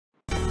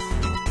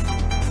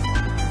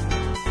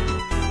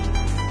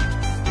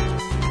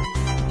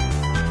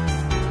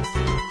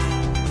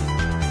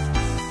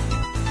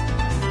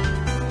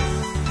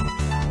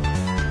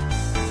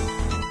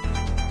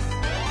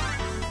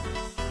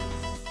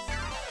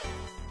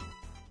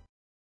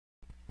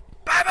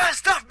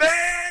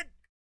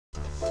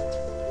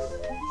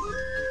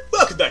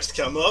back to the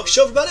Cow Mohawk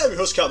Show, everybody. I'm your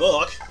host, Cow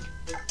Mohawk.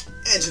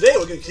 And today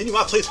we're going to continue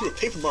my playthrough of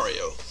Paper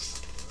Mario.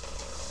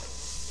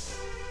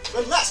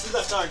 When last we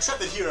left our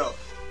intrepid hero,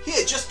 he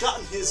had just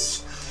gotten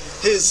his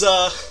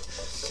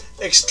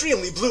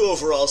extremely blue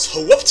overalls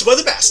whooped by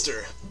the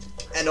master,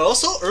 and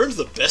also earned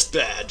the best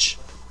badge.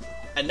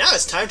 And now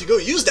it's time to go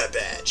use that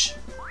badge.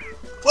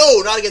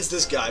 Whoa, not against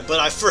this guy, but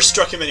I first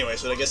struck him anyway,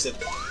 so I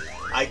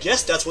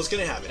guess that's what's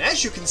going to happen.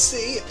 As you can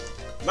see,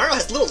 Mario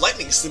has a little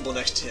lightning symbol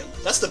next to him.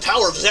 That's the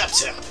power of Zap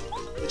Tap,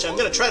 which I'm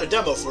going to try to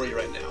demo for you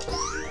right now.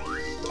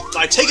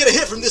 By taking a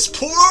hit from this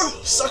poor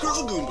sucker of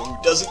a Goomba who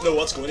doesn't know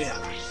what's going to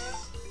happen.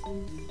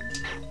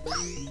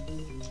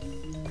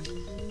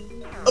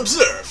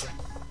 Observe!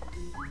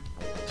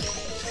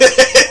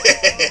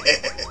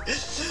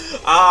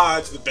 Ah,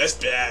 it's the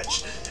best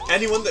badge.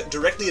 Anyone that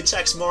directly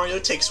attacks Mario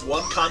takes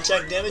 1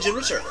 contact damage in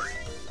return.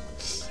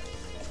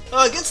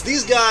 Against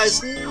these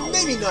guys,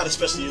 maybe not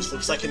especially useful,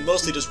 because I can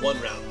mostly just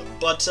one-round them,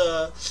 but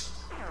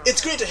it's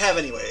great to have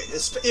anyway,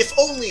 if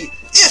only,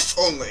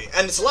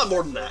 and it's a lot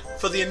more than that,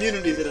 for the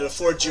immunity that it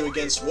affords you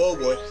against, whoa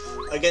boy,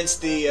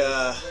 against the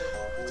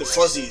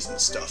fuzzies and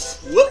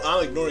stuff. Whoop,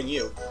 I'm ignoring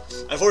you.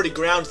 I've already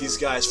ground these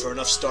guys for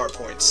enough star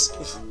points,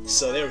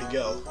 so there we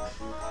go.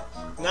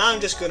 Now I'm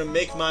just going to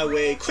make my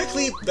way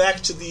quickly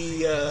back to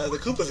the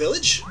Koopa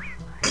village,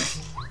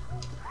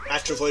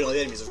 after avoiding all the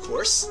enemies, of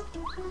course.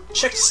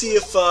 Check to see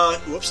if,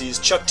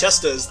 whoopsies, Chuck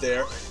Testa is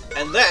there,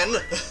 and then,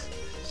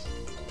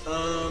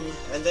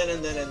 and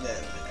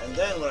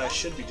then what I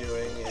should be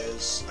doing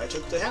is, I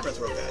took the hammer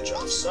throw badge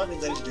off, so I'm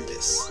going to do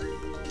this.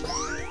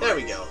 There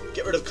we go.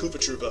 Get rid of Koopa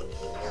Troopa.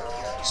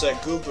 So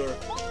that Goober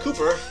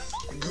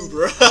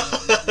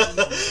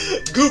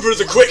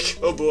the Quick!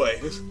 Oh boy.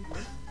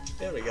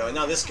 There we go, and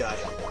now this guy.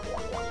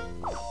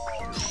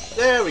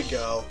 There we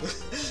go.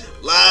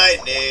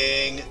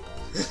 Lightning!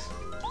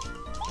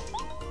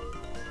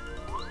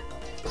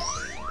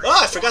 Oh,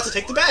 I forgot to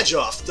take the badge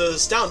off, the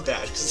Stound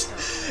badge,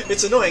 because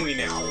it's annoying me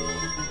now.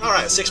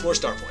 Alright, 6 more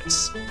star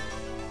points.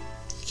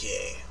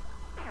 Okay.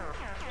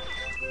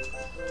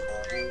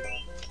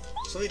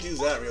 So let me do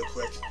that real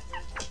quick.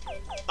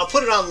 I'll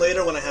put it on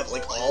later when I have,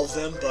 like, all of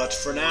them, but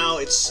for now,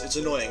 it's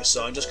annoying,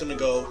 so I'm just gonna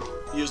go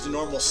use the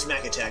normal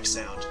smack attack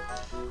sound.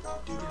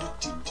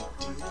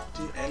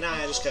 And now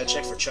I just gotta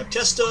check for Chuck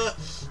Testa,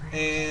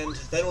 and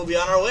then we'll be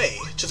on our way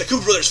to the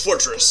Koopa Brothers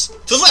Fortress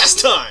for the last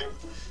time!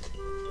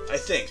 I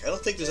think. I don't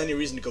think there's any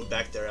reason to go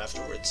back there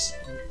afterwards.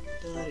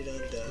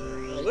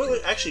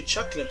 Actually,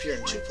 Chuck can appear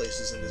in 2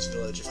 places in this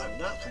village, if I'm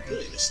not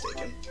completely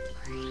mistaken.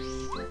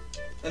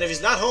 And if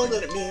he's not home,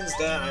 then it means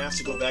that I have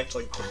to go back to,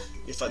 like,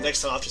 if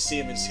next time I have to see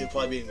him, he'll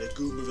probably be in the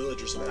Goomba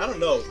village or something. I don't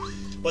know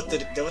what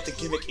the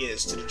gimmick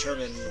is to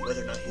determine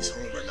whether or not he's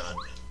home or not.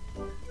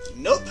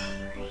 Nope.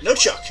 No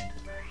Chuck.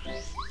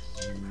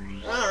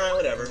 Alright,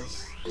 whatever.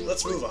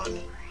 Let's move on.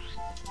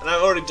 And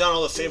I've already done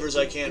all the favors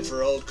I can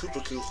for old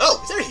Koopa Koop.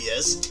 Oh, there he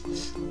is!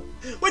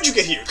 When'd you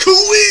get here?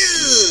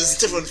 Quiz!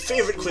 It's everyone's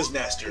favorite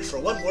quizmaster for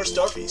 1 more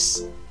star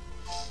piece.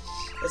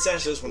 Let's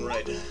answer this one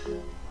right.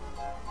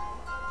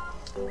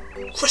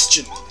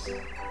 Question.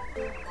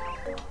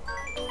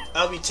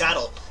 I'll be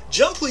Tattle.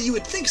 Jump where you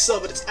would think so,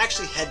 but it's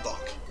actually head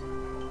bonk.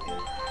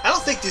 I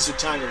don't think these are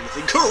timed or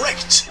anything.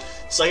 Correct!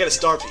 So I get a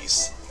star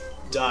piece.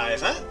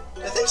 Dive, huh?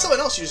 I think someone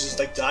else uses,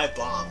 like, dive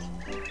bomb.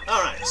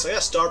 Alright, so I got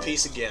a star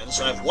piece again,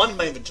 so I have 1 in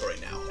my inventory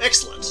now.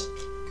 Excellent.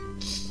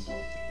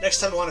 Next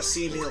time I want to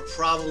see him, he'll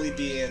probably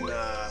be in,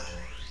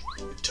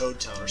 Toad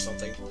Town or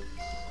something.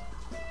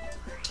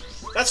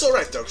 That's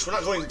alright, though, because we're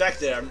not going back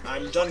there.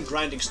 I'm done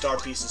grinding star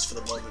pieces for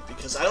the moment,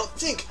 because I don't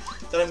think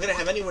that I'm going to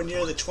have anywhere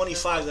near the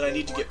 25 that I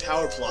need to get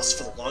Power Plus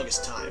for the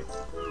longest time.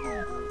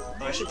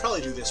 I should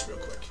probably do this real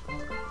quick.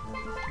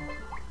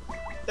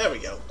 There we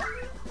go.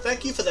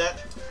 Thank you for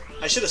that.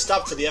 I should have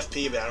stopped for the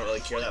FP, but I don't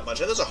really care that much.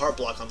 And there's a heart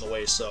block on the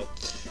way, so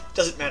it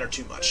doesn't matter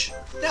too much.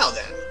 Now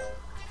then,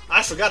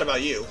 I forgot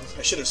about you.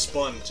 I should have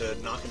spun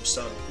to knock him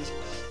stun.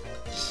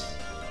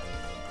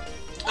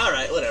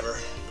 Alright, whatever.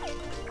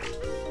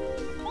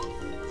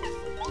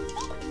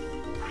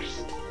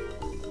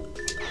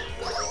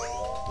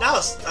 Now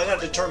I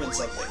gotta determine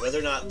something, whether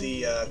or not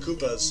the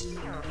Koopas,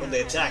 when they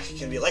attack,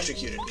 can be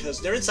electrocuted, because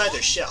they're inside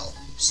their shell,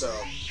 so...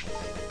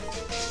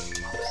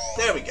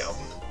 There we go.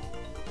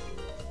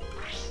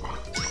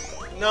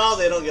 No,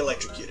 they don't get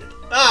electrocuted.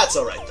 Ah, it's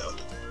alright, though.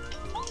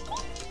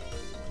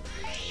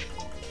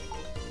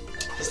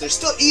 Because they're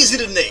still easy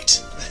to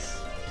nate.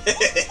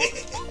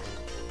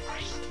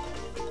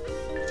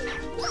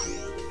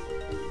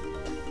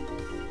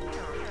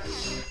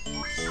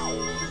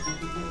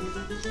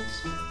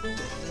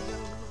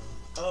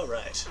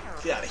 Alright.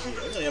 Get out of here.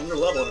 I'm gonna have another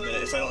level in a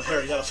minute if I don't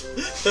hurry up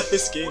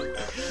this game.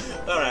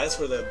 Alright, that's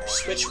where the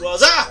switch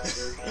was. Ah!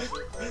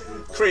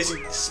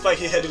 Crazy,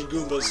 spiky-headed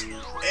Goombas.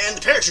 And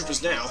the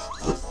paratroopers now.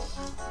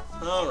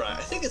 Alright,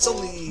 I think it's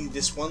only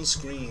this 1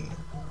 screen.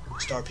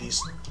 Star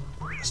piece.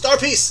 Star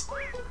piece!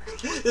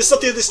 There's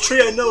something in this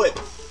tree, I know it!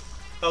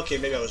 Okay,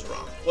 maybe I was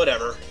wrong.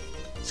 Whatever.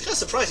 I was kind of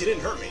surprised he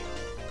didn't hurt me.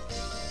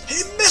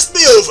 He messed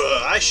me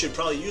over! I should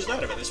probably use an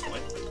item at this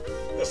point.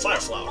 A fire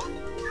flower.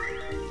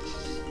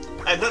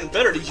 I have nothing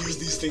better to use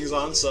these things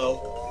on,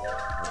 so...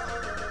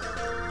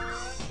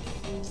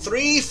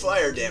 3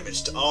 fire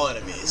damage to all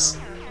enemies.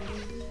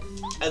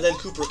 And then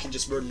Koopa can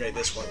just murderate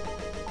this one.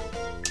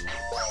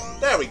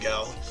 There we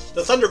go.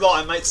 The Thunderball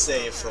I might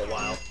save for a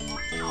while.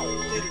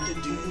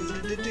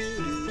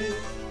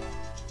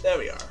 There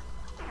we are.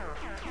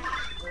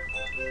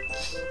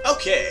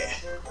 Okay.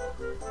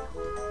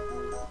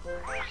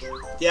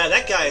 Yeah,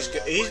 that guy is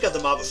good. He's got the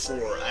mob of 4.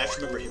 I have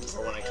to remember him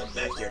for when I come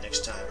back here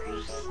next time.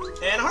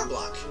 And Heart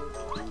Block.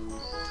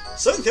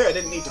 So in there I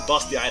didn't need to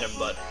buff the item,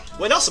 but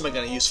when else am I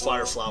going to use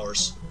Fire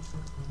Flowers?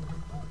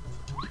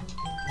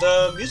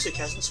 The music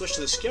hasn't switched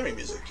to the scary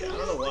music yet. I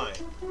don't know why.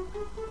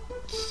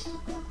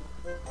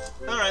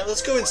 Alright,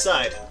 let's go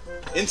inside.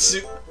 Hey,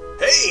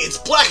 it's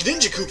Black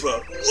Ninja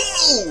Koopa!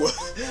 Whoa!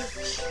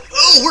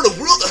 Oh, we're the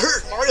world of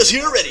hurt! Mario's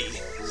here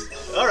already!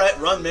 Alright,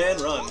 run, man,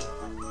 run.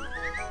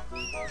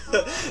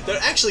 They're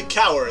actually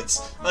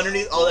cowards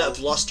underneath all that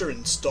bluster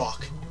and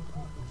stalk.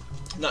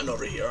 Nothing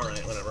over here,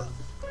 alright, whatever.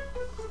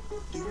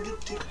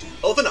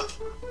 Open up!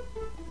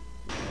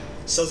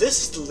 So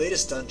this is the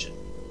latest dungeon.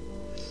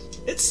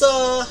 It's,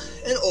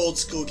 an old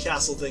school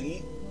castle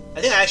thingy.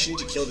 I think I actually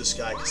need to kill this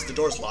guy because the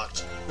door's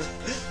locked.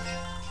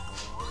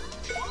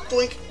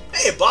 Blink!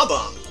 Hey,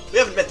 Bob-Omb! We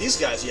haven't met these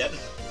guys yet.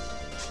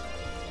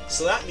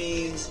 So that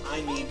means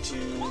I need to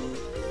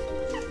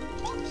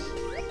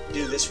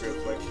do this real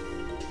quick.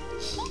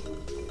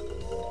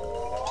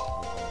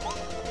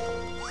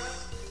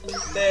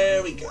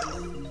 There we go.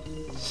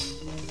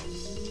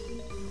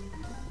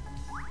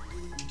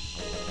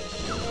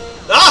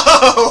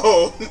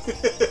 Oh!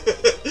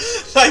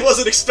 I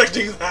wasn't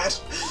expecting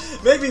that.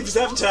 Maybe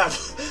Zap Tap.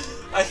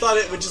 I thought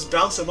it would just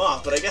bounce him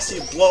off, but I guess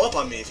he'd blow up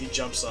on me if he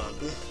jumps on.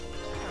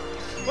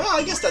 Well,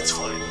 I guess that's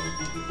fine.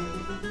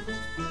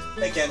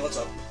 Hey Ken, what's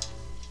up?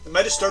 Am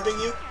I disturbing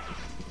you?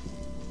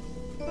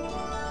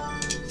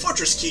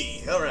 Fortress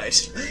Key,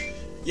 alright.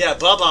 Yeah,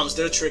 Bob-Ombs,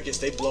 their trick is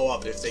they blow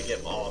up if they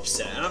get all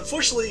upset. And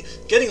unfortunately,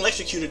 getting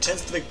electrocuted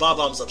tends to make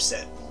Bob-Ombs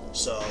upset.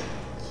 So,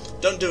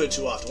 don't do it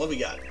too often. What do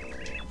we got?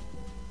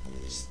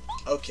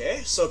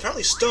 Okay, so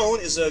apparently stone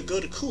is a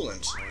good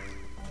coolant.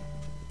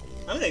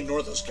 I'm gonna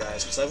ignore those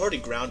guys, because I've already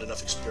ground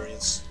enough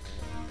experience.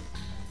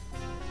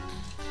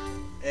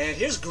 And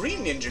here's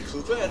Green Ninja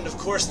Koopa, and of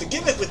course the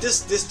gimmick with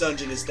this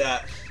dungeon is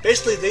that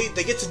basically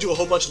they get to do a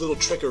whole bunch of little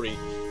trickery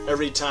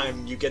every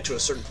time you get to a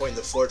certain point in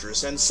the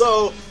fortress. And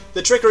so,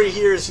 the trickery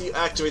here is he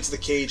activates the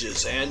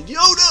cages, and yo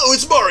no,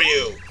 it's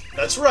Mario!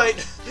 That's right!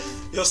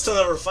 You'll still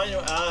never find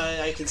him.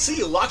 I can see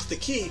you locked the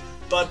key,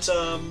 but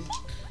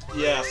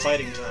yeah,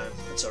 fighting time.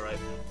 That's alright.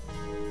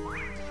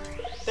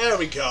 There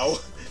we go.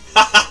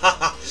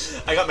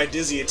 I got my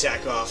dizzy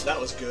attack off. That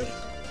was good.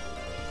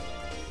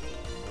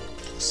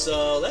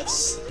 So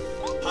let's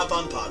hop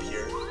on Pop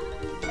here.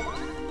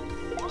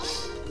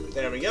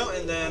 There we go,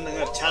 and then I'm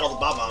gonna tattle the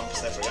Bob-Omb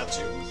because I forgot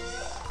to.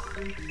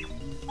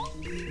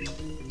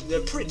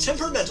 They're pretty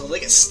temperamental. They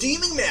get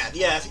steaming mad.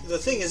 Yeah, the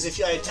thing is, if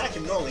I attack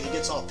him normally, he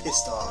gets all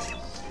pissed off.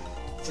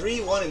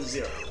 3, 1, and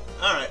 0.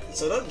 Alright,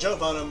 so don't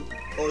jump on him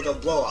or they'll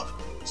blow up.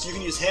 So you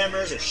can use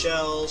hammers or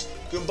shells.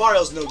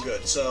 Goombario's no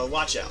good, so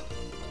watch out.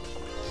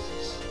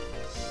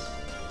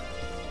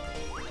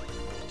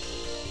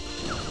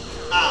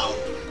 Ow.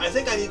 I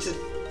think I need to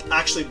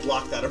actually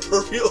block that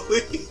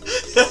appropriately.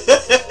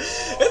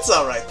 It's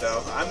alright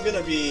though. I'm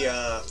gonna be,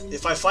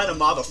 if I find a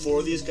mob of 4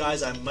 of these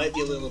guys, I might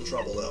be in a little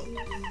trouble though.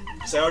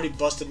 Because I already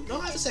busted...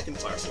 No, I have a second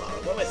Fire Flower.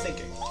 What am I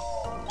thinking?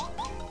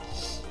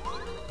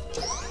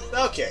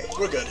 Okay,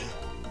 we're good.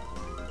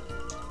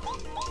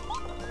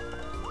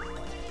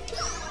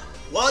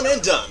 1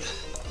 and done.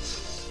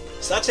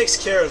 So that takes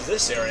care of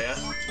this area.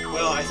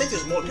 Well, I think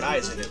there's more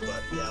guys in it,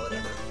 but yeah,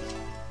 whatever.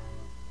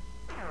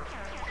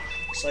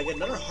 So I get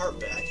another heart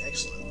back.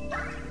 Excellent.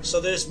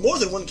 So there's more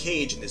than one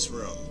cage in this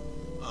room.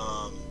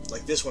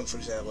 Like this one, for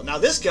example. Now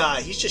this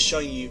guy, he's just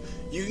showing you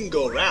you can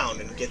go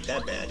around and get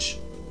that badge.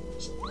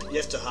 So you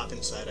have to hop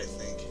inside, I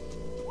think.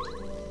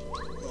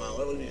 Wow,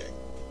 what are we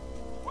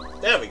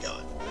doing? There we go.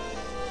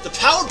 The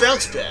Power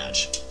Bounce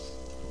badge.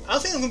 I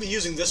don't think I'm going to be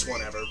using this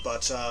one ever,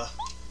 but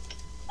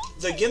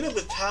the gimmick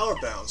with Power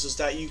Bounce is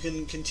that you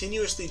can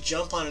continuously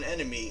jump on an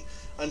enemy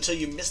until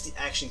you miss the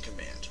action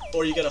command,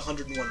 or you get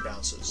 101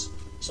 bounces.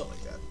 Something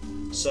like that.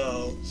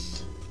 So,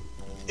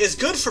 it's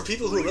good for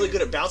people who are really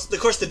good at bouncing. Of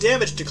course, the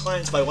damage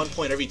declines by 1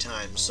 point every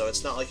time, so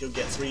it's not like you'll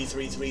get 3,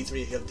 3, 3,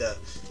 3 if you have the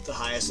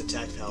highest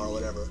attack power or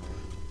whatever.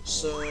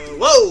 So,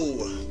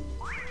 whoa!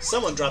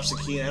 Someone drops a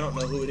key and I don't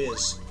know who it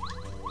is.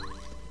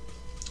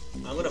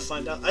 I'm gonna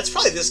find out. It's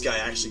probably this guy,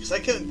 actually,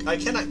 because I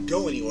cannot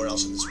go anywhere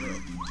else in this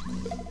room.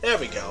 There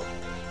we go.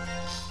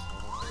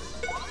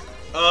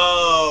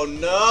 Oh,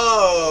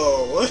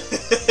 no!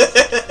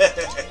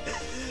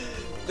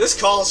 This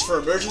calls for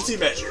emergency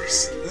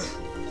measures.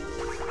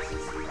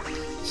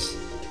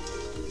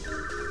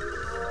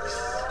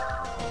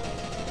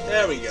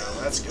 There we go,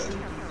 that's good.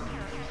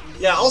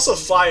 Yeah, also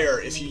fire,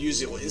 if you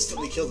use it, will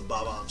instantly kill the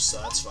Bob-Ombs, so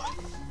that's fine.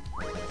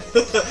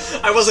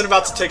 I wasn't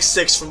about to take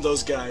 6 from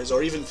those guys,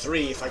 or even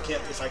 3 if I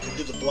can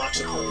do the blocks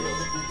appropriately.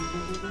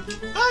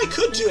 I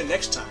could do it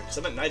next time, because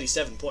I'm at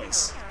 97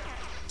 points.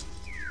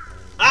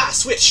 Ah,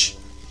 switch!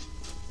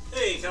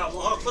 Hey,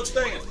 Cowboy, what's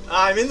banging?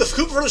 I'm in the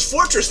Koopa Bros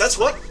fortress, that's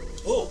what.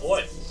 Oh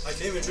boy, I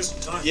came in just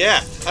in time.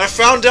 Yeah, I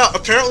found out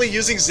apparently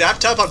using Zap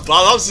Tap on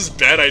Bob-Ombs is a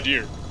bad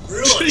idea.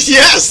 Really?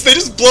 Yes, they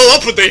just blow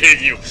up when they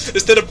hit you,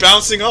 instead of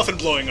bouncing off and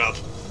blowing up.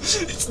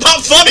 It's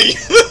not funny!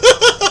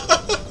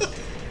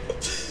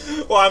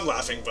 Well, I'm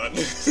laughing, but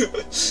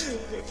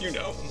you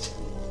know.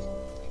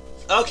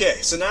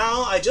 Okay, so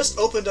now I just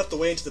opened up the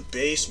way into the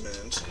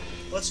basement.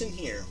 What's in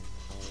here?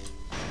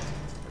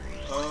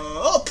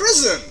 Oh,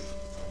 prison!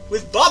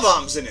 With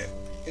Bob-Ombs in it.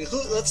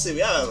 Let's see, we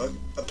have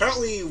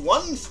apparently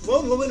one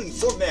woman and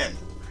 4 men.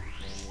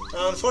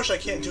 Unfortunately,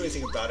 I can't do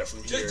anything about it from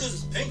here. Just because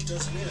it's pink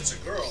doesn't mean it's a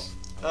girl.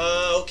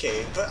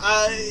 Okay, but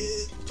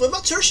what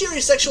about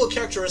tertiary sexual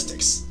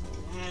characteristics?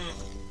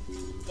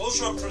 Those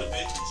are up for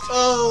debate.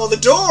 Oh, the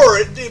door!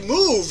 It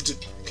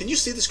moved! Can you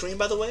see the screen,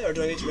 by the way, or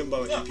do I need to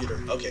remember my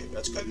computer? Okay,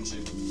 that's good.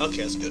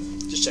 Okay, that's good.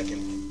 Just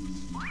checking.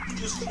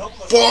 Just help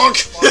my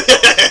Bonk!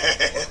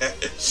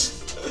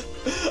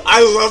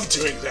 I love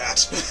doing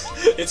that.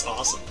 It's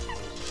awesome.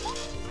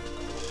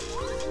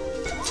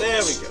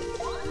 There we go.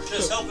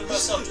 Just helping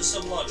myself to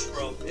some lunch,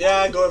 bro.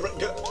 Yeah, go.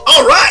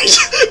 Alright!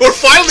 We're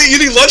finally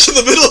eating lunch in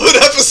the middle of an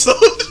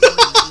episode!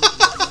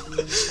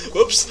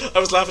 Whoops, I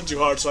was laughing too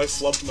hard, so I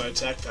flubbed my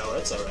attack power.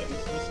 That's alright.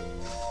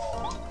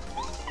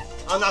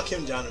 I'll knock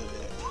him down in a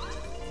minute.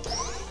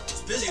 I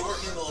was busy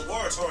working in the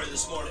laboratory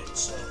this morning,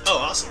 so... Oh,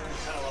 awesome.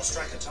 Kind of lost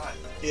track of time.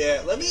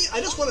 Yeah, I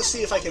just want to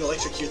see if I can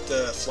electrocute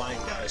the flying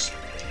guys.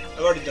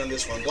 I've already done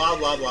this one. Blah,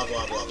 blah, blah,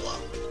 blah, blah, blah.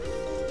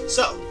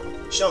 So,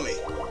 show me.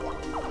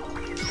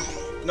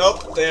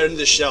 Nope, they're in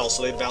the shell,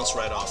 so they bounce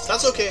right off.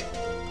 That's okay.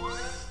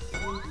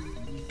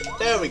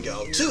 There we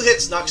go. 2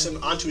 hits knocks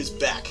him onto his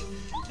back.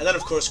 And then,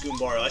 of course,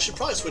 Goombario. I should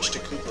probably switch to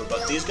Kooper,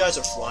 but these guys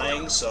are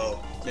flying, so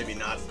maybe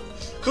not.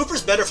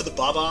 Kooper's better for the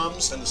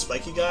Bob-Ombs and the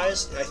spiky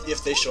guys,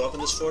 if they show up in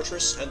this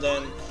fortress, and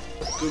then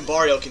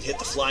Goombario can hit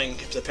the flying,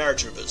 the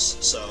paratroopers,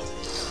 so...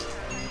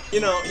 You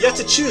know, you have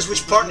to choose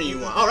which partner you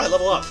want. Alright,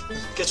 level up.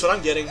 Guess what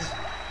I'm getting?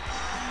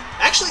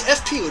 Actually,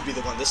 FP would be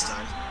the one this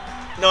time.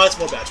 No, it's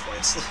more badge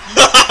points.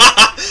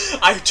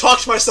 I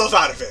talked myself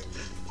out of it.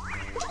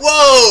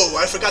 Whoa!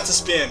 I forgot to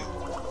spin.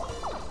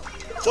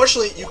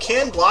 Fortunately, you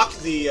can block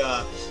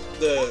the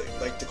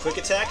quick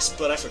attacks,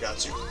 but I forgot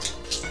to.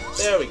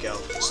 There we go.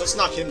 So let's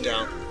knock him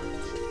down.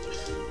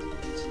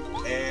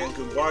 And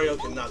Goombario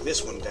can knock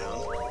this one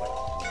down.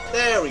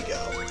 There we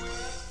go.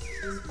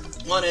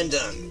 One and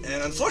done.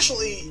 And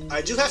unfortunately,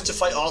 I do have to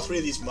fight all 3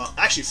 of these mobs.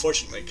 Actually,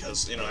 fortunately,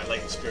 because, you know, I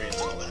like experience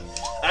and all that.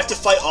 I have to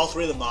fight all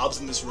 3 of the mobs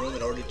in this room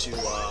in order to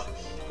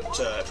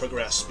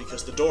progress,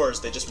 because the doors,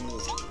 they just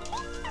moved.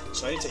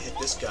 So I need to hit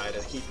this guy to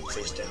keep him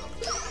face down.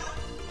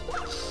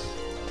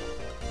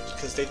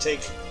 Because they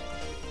take...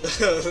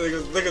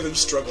 Look at them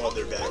struggle on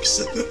their backs.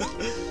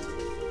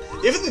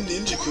 Even the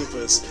Ninja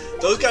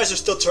Koopas, those guys are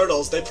still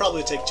turtles, they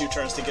probably take 2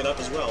 turns to get up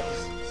as well.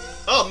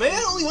 Oh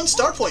man, only 1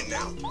 star point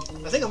now.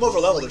 I think I'm over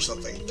leveled or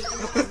something.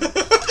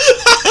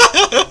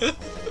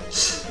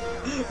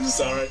 I'm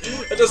sorry.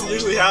 That doesn't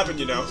usually happen,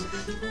 you know.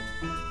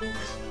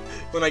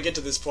 When I get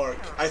to this park.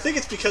 I think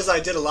it's because I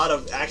did a lot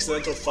of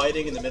accidental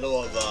fighting in the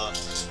middle of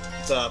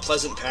the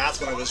Pleasant Path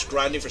when I was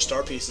grinding for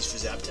star pieces for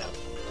Zap Tap.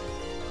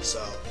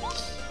 So,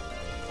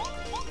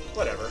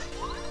 whatever.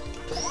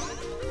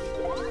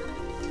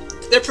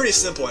 They're pretty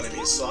simple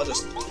enemies, so I'll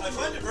just... I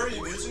find it very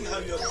amusing how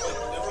you have, like,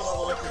 never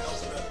level up your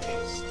health at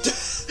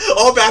peace.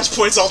 All badge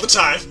points all the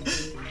time.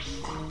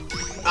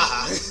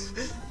 Aha.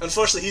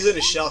 Unfortunately, he's in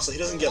his shell, so he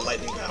doesn't get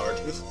lightning powered.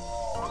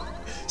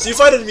 So you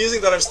find it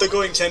amusing that I'm still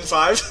going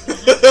 10-5?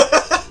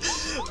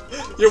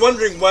 You're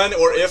wondering when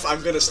or if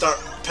I'm going to start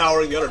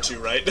powering the other 2,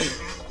 right?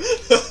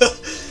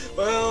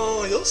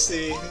 Well, you'll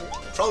see.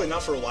 Probably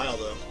not for a while,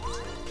 though.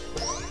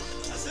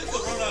 I think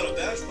they'll run out of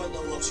badge point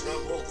level ups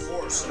around World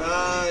 4,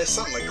 so...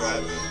 something like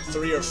that.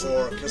 3 or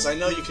 4, because I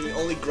know you can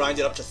only grind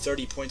it up to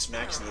 30 points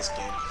max in this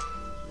game.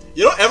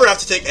 You don't ever have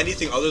to take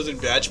anything other than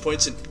badge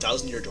points in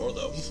 1000 Year Door,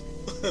 though.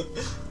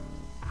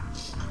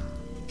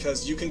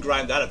 Because you can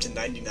grind that up to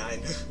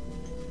 99.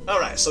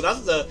 Alright, so now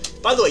that the...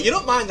 By the way, you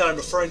don't mind that I'm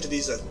referring to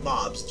these as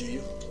mobs, do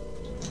you?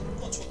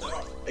 That's what they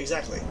are.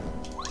 Exactly.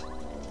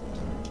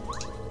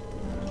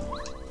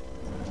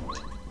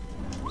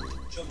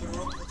 Jumping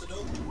rope with the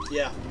dope?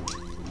 Yeah.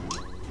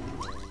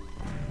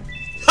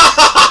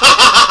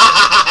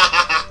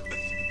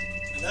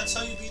 And that's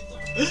how you beat them?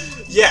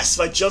 Yes,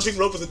 by jumping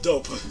rope with a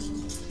dope.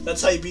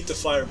 That's how you beat the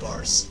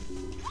firebars.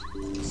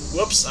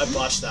 Whoops, I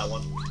botched that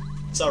one.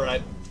 It's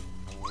alright.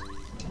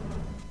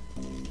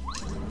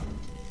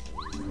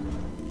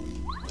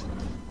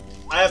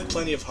 I have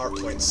plenty of heart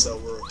points, so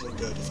we're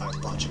good if I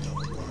botch a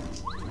couple more.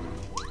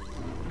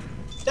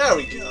 There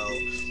we go.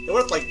 They're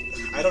worth like,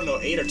 I don't know,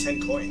 8 or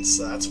 10 coins,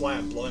 so that's why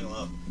I'm blowing them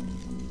up.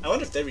 I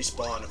wonder if they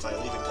respawn if I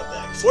leave and come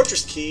back.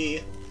 Fortress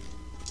key.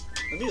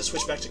 Let me just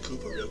switch back to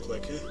Koopa real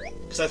quick.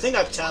 Because I think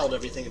I've tackled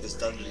everything in this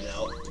dungeon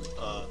now.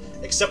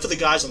 Except for the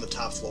guys on the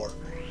top floor.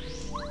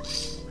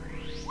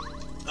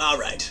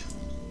 Alright.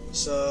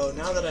 So,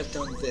 now that I've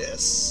done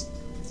this...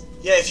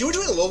 Yeah, if you were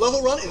doing a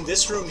low-level run in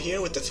this room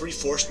here with the 3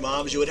 forced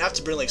mobs, you would have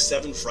to bring like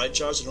 7 fright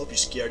jars and hope you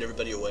scared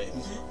everybody away.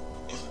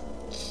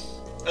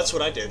 That's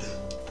what I did.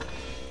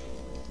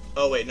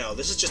 Oh wait, no,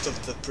 this is just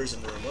the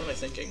prison room. What am I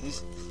thinking?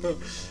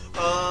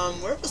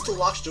 Where was the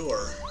locked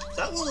door?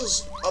 That one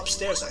was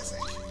upstairs, I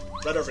think.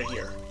 Right over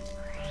here.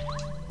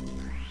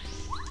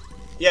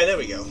 Yeah, there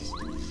we go.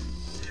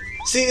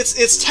 See,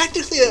 it's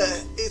technically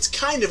it's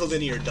kind of a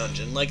linear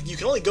dungeon. Like, you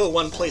can only go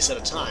one place at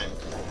a time.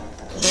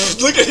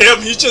 Look at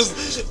him, he's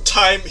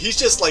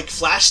just like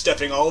flash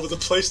stepping all over the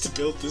place to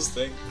build this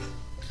thing.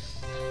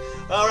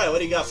 Alright, what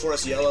do you got for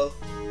us, Yellow?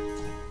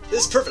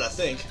 This is perfect, I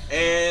think.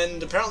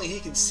 And apparently he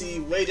can see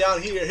way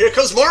down here. Here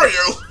comes Mario!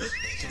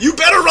 You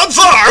better run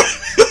far!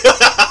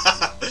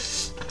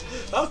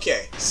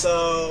 Okay,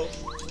 so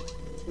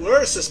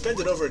we're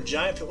suspended over a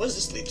giant pit. What does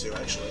this lead to,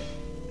 actually?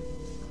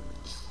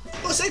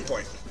 Oh, a save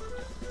point.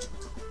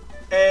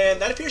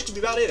 And that appears to be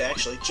about it,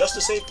 actually. Just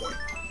a save point.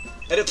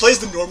 And it plays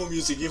the normal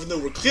music, even though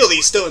we're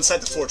clearly still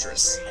inside the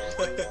fortress.